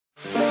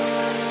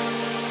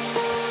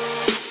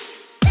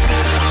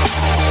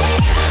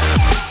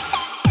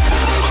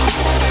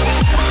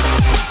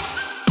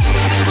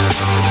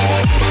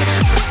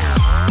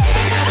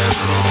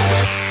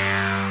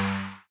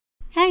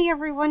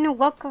everyone, and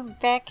welcome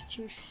back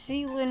to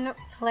Sealand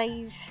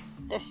Plays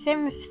The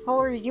Sims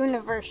 4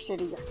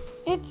 University.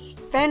 It's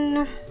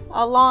been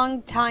a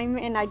long time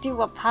and I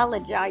do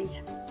apologize.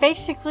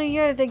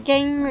 Basically, the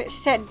game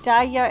said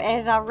Daya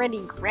has already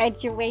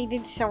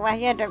graduated, so I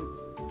had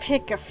to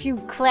pick a few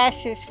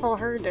classes for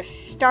her to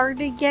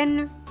start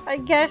again, I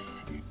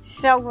guess.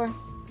 So,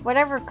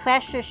 whatever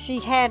classes she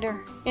had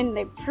in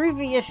the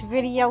previous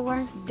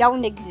video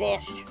don't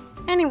exist.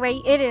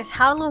 Anyway, it is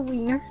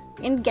Halloween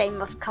in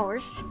game, of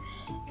course,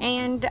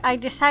 and I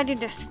decided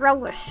to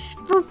throw a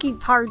spooky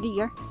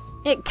party.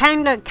 It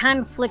kinda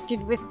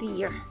conflicted with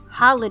the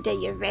holiday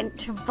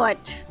event,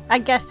 but I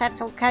guess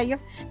that's okay.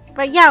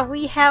 But yeah,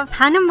 we have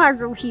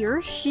Hanamaru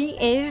here. She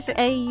is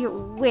a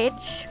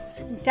witch.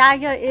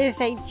 Daya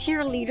is a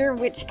cheerleader,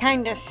 which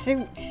kinda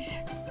suits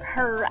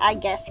her, I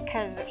guess,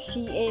 because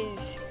she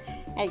is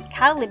a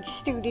college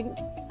student.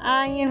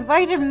 I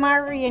invited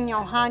Mari and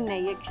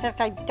Johanne,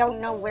 except I don't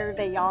know where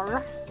they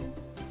are.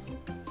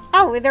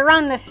 Oh, they're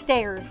on the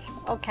stairs.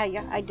 Okay,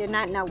 I did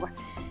not know.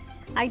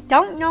 I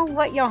don't know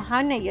what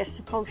Johanne is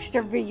supposed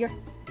to be,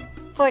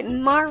 but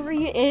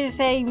Mari is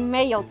a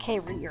mail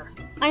carrier.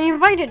 I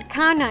invited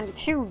Kanan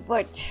too,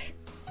 but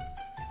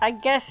I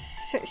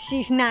guess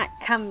she's not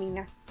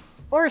coming.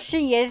 Or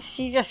she is,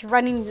 she's just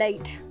running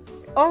late.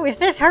 Oh, is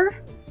this her?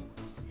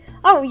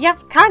 Oh, yep,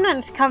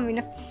 Kanan's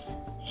coming.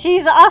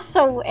 She's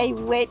also a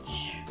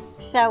witch,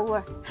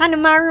 so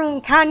Hanamaru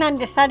and Kanan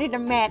decided to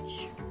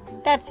match.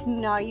 That's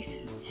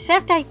nice.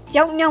 Except I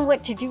don't know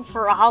what to do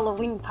for a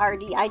Halloween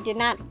party. I did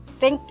not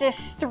think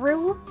this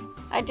through.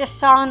 I just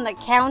saw on the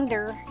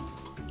calendar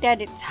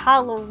that it's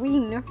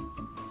Halloween.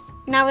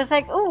 And I was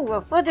like,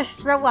 oh, we'll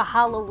just throw a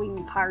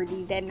Halloween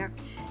party then.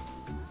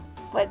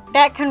 But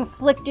that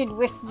conflicted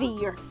with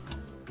the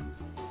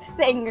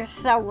thing,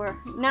 so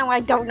now I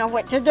don't know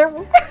what to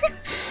do.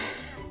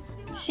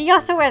 She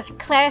also has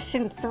class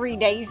in 3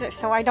 days,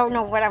 so I don't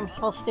know what I'm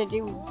supposed to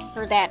do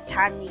for that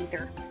time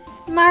either.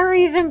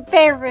 Mari's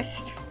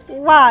embarrassed.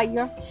 Why?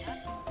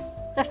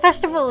 The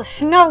festival of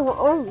snow.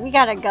 Oh, we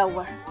gotta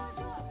go.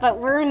 But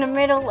we're in the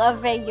middle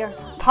of a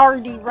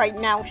party right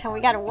now, so we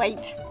gotta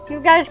wait.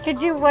 You guys could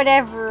do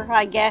whatever,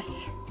 I guess.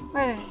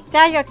 Is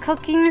Daya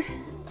cooking?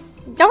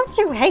 Don't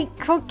you hate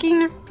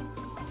cooking?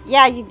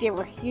 Yeah, you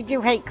do. You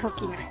do hate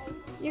cooking.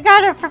 You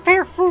gotta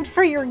prepare food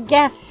for your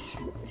guests.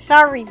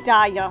 Sorry,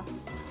 Daya.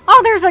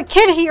 Oh, there's a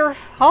kid here.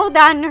 Hold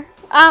on.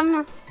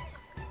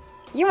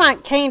 You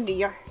want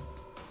candy?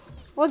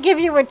 We'll give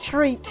you a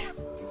treat.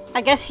 I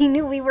guess he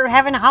knew we were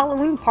having a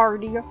Halloween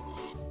party.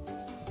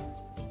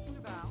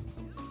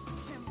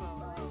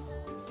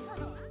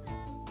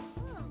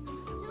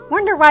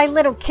 Wonder why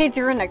little kids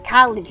are in a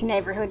college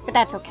neighborhood, but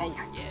that's okay.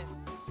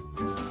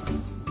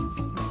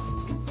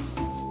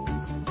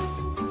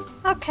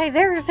 Okay,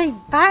 there's a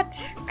bot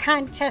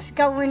contest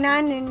going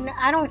on, and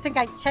I don't think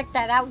I checked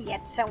that out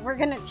yet, so we're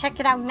gonna check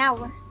it out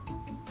now.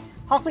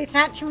 Hopefully it's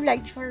not too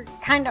late, we're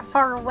kinda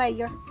far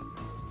away.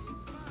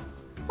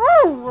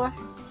 Ooh!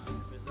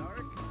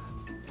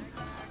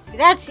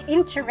 That's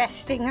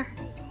interesting.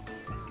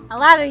 A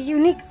lot of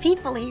unique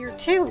people here,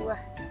 too.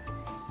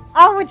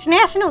 Oh, it's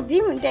National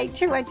Demon Day,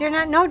 too. I did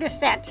not notice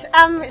that.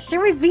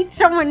 Should we beat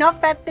someone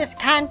up at this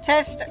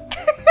contest?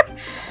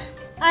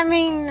 I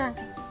mean,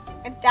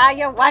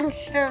 Daya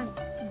wants to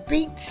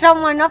beat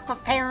someone up,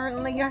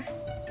 apparently.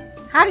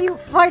 How do you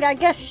fight? I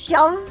guess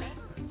shove?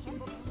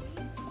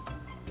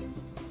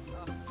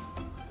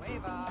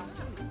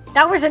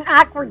 That was an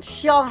awkward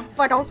shove,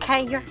 but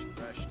okay.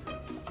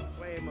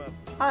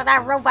 Oh,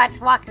 that robot's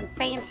walking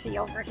fancy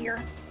over here.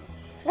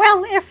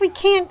 Well, if we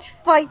can't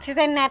fight,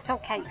 then that's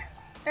okay.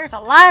 There's a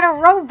lot of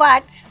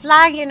robots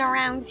flying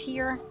around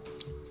here.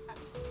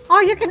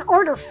 Oh, you can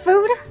order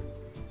food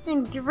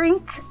and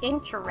drink.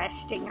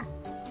 Interesting.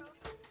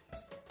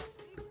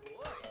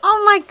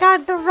 Oh my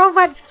god, the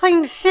robot's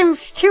playing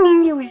Sims 2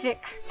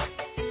 music.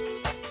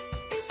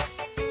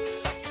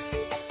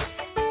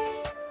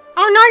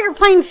 Oh, now you're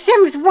playing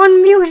Sims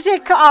 1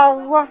 music.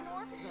 Oh,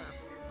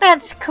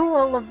 that's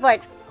cool,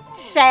 but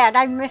sad.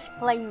 I miss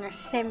playing the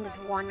Sims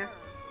 1.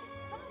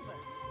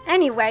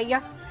 Anyway,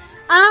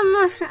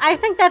 I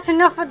think that's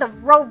enough of the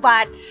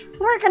robots.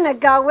 We're gonna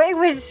go. It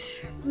was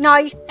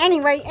nice.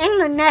 Anyway, in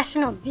the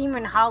National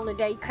Demon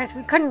Holiday, because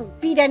we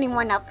couldn't beat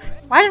anyone up.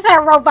 Why is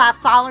that robot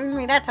following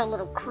me? That's a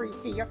little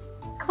creepy.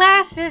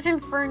 Class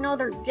isn't for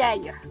another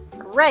day.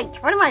 Great.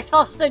 What am I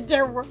supposed to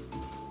do?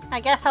 I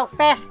guess I'll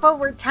fast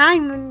forward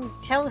time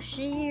until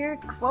she,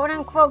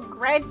 quote-unquote,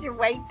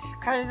 graduates,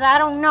 because I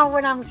don't know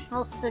what I'm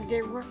supposed to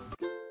do.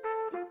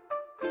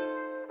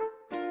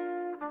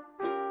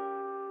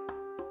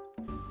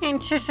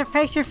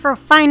 Anticipation for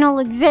final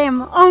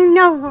exam. Oh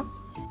no!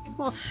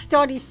 We'll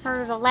study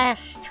for the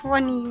last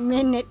 20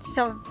 minutes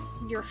of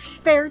your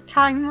spare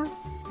time.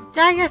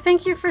 Daya,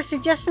 thank you for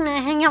suggesting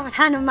I hang out with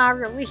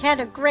Hanamaru. We had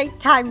a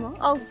great time.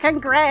 Oh,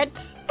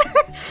 congrats!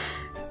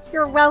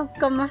 You're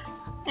welcome.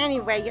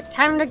 Anyway,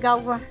 time to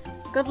go.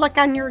 Good luck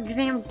on your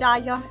exam,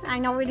 Daya. I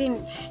know we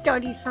didn't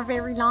study for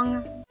very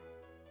long.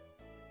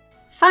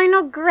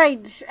 Final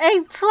grades,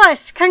 A+,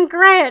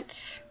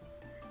 congrats!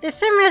 The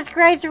sim has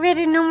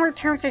graduated, no more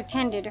terms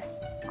attended.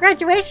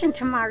 Graduation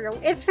tomorrow.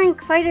 It's been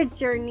quite a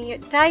journey.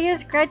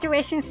 Daya's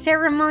graduation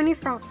ceremony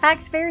from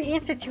Foxberry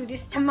Institute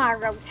is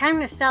tomorrow. Time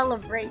to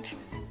celebrate.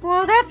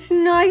 Well, that's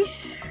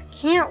nice.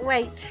 Can't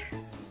wait.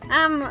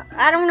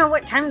 I don't know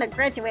what time the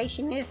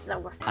graduation is,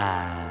 though.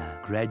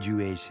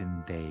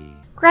 Graduation day.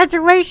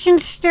 Graduation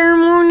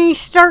ceremony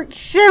starts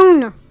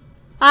soon.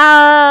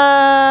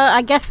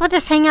 I guess we'll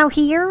just hang out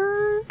here?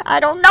 I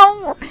don't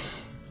know.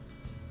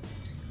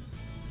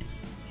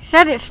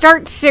 Said it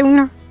starts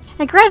soon.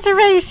 A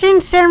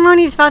graduation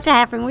ceremony is about to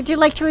happen. Would you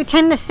like to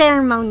attend the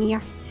ceremony?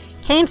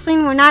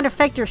 Canceling will not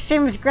affect your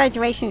sim's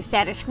graduation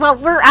status. Well,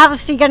 we're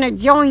obviously gonna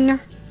join.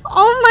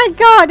 Oh my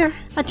god!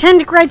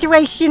 Attend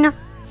graduation.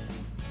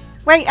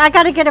 Wait, I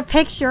gotta get a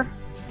picture.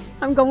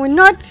 I'm going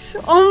nuts.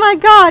 Oh my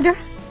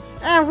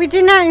god. We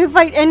did not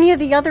invite any of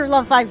the other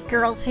Love Live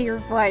girls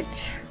here, but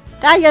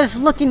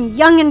Daya's looking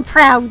young and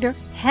proud.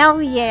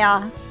 Hell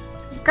yeah.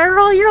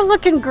 Girl, you're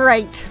looking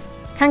great.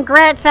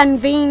 Congrats on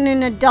being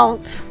an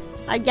adult,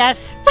 I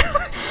guess.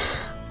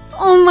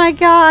 Oh my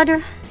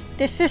god.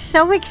 This is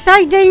so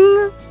exciting.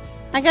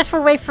 I guess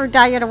we'll wait for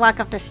Daya to walk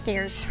up the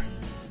stairs.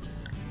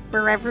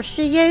 Wherever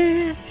she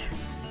is.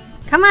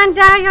 Come on,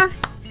 Daya.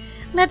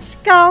 Let's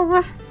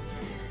go.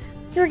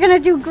 You're gonna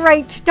do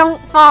great.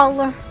 Don't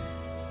fall.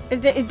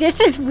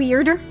 This is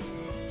weird.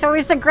 So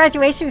is the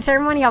graduation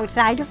ceremony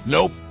outside?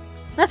 Nope.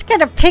 Let's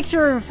get a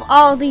picture of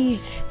all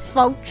these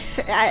folks.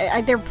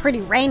 They're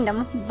pretty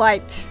random,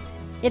 but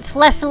it's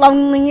less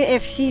lonely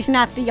if she's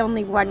not the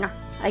only one,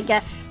 I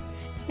guess.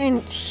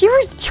 And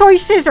shoe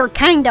choices are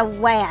kinda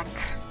whack.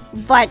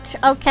 But,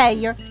 okay,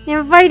 you're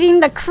inviting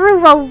the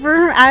crew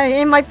over.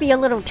 It might be a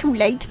little too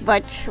late,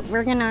 but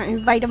we're gonna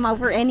invite them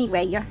over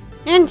anyway.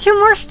 And 2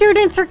 more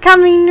students are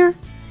coming.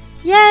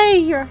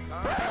 Yay!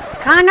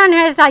 Kanan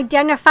has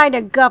identified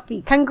a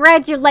guppy.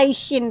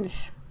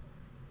 Congratulations,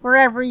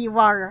 wherever you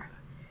are.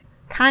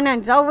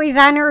 Kanan's always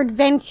on her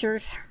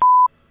adventures.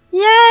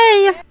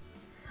 Yay!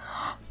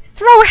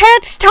 Throw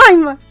hats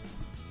time!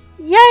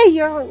 Yay!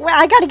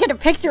 I gotta get a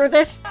picture of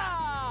this.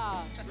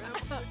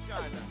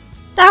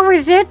 That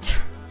was it?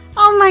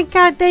 Oh my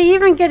god, they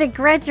even get a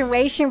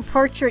graduation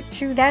portrait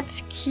too.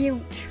 That's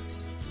cute.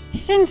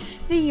 Since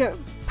the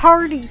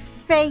party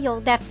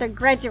failed at the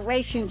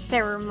graduation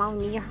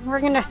ceremony, we're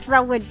gonna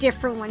throw a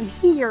different one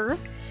here.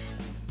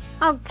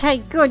 Okay,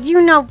 good. You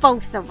know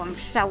both of them,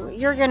 so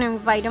you're gonna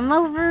invite them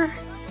over.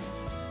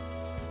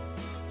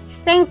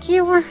 Thank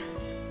you.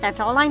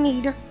 That's all I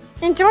need.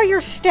 Enjoy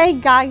your stay,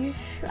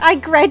 guys. I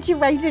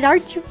graduated.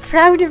 Aren't you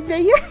proud of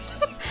me?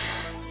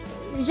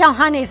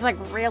 Johanna's like,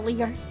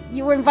 really?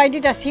 You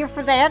invited us here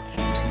for that?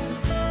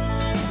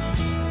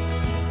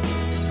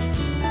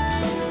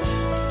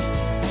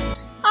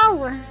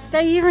 Oh,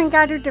 they even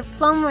got her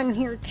diploma in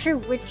here too,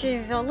 which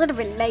is a little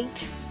bit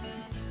late.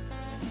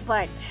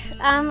 But,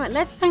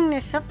 let's hang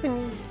this up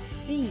and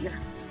see.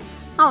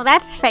 Oh,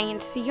 that's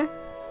fancy.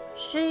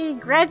 She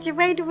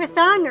graduated with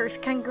honors.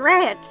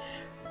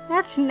 Congrats.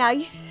 That's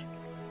nice.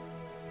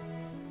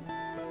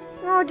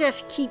 We'll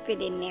just keep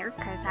it in there,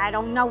 because I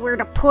don't know where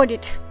to put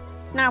it.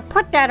 Now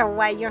put that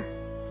away.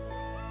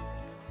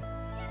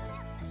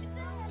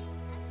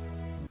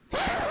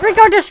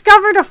 Rico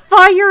discovered a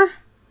fire.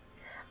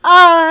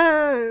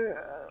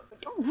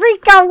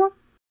 Rico.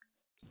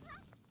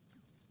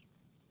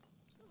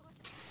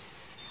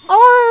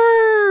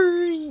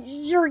 Or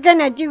you're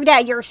gonna do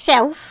that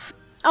yourself.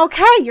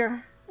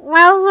 Okay,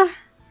 well,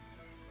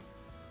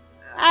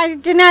 I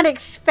did not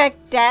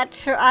expect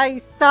that. I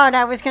thought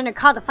I was gonna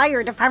call the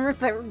fire department,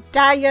 but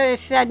Daya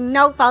said,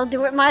 nope, I'll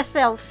do it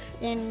myself,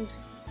 and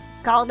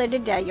called it a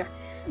day.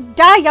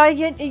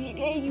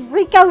 Daya,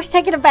 Rico's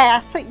taking a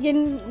bath.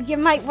 You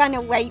might want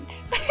to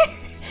wait.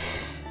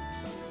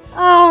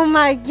 Oh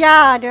my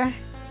god.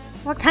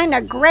 What kind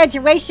of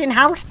graduation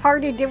house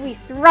party did we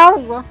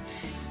throw?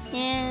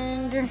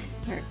 And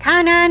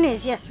Kanan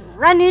is just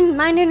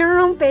minding her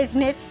own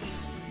business.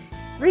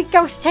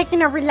 Rico's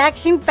taking a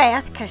relaxing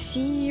bath because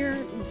she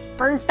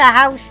burnt the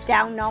house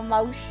down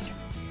almost.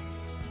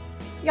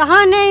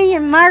 Johanna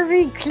and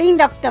Mari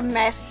cleaned up the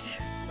mess.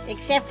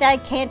 Except I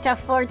can't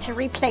afford to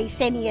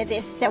replace any of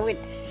this, so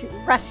it's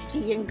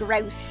rusty and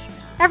gross.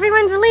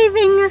 Everyone's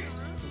leaving.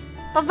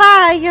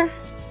 Bye-bye.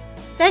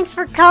 Thanks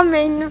for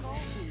coming.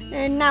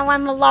 And now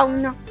I'm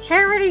alone.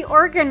 Charity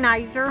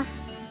organizer.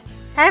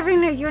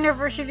 Having a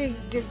university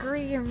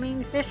degree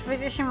means this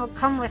position will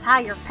come with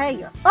higher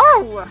pay.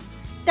 Oh!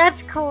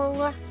 That's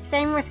cool.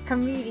 Same with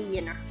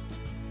comedian.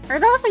 Are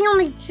those the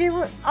only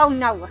 2? Oh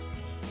no.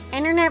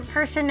 Internet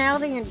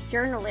personality and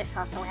journalist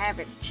also have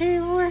it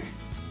too.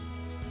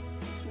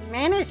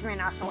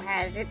 Management also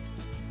has it.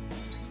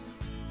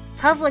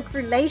 Public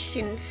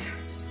relations.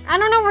 I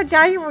don't know what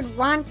Daya would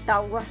want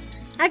though.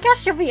 I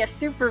guess she'll be a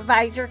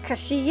supervisor because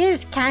she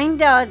is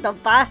kinda the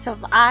boss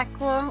of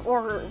Aqua,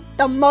 or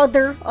the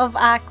mother of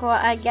Aqua,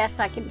 I guess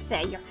I can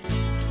say.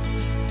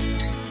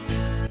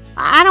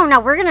 I don't know,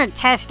 we're gonna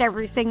test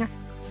everything.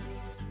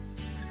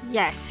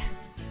 Yes.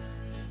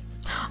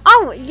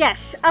 Oh,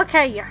 yes,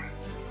 okay.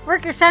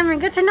 Work assignment,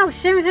 good to know.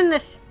 Sims in the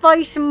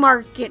spice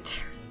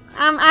market.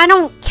 I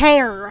don't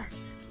care.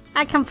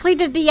 I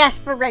completed the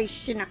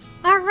aspiration.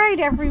 Alright,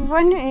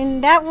 everyone,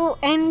 and that will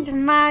end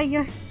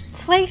my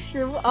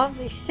playthrough of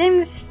The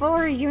Sims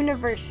 4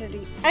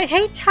 University. I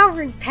hate how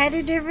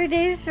repetitive it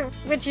is,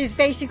 which is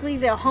basically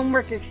the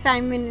homework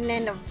assignment and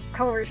then of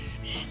course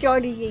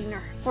studying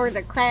for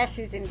the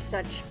classes and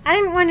such. I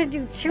didn't want to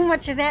do too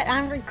much of that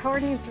on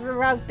recording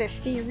throughout the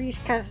series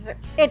because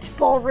it's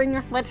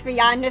boring, let's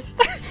be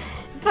honest.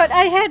 But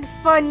I had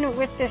fun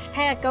with this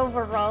pack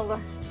overall.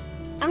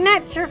 I'm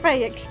not sure if I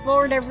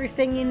explored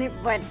everything in it,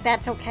 but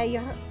that's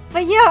okay.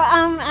 But yeah,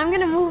 I'm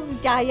gonna move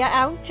Daya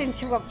out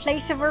into a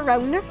place of her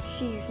own.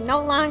 She's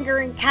no longer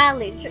in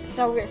college,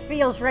 so it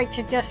feels right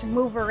to just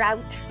move her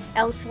out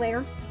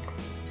elsewhere.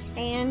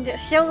 And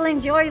she'll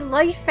enjoy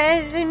life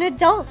as an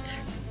adult.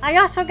 I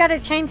also gotta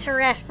change her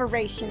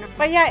aspiration.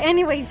 But yeah,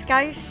 anyways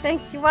guys,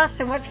 thank you all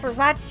so much for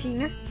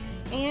watching.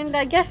 And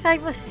I guess I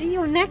will see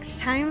you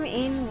next time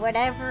in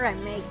whatever I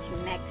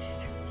make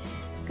next.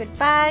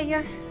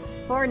 Goodbye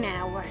for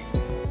now.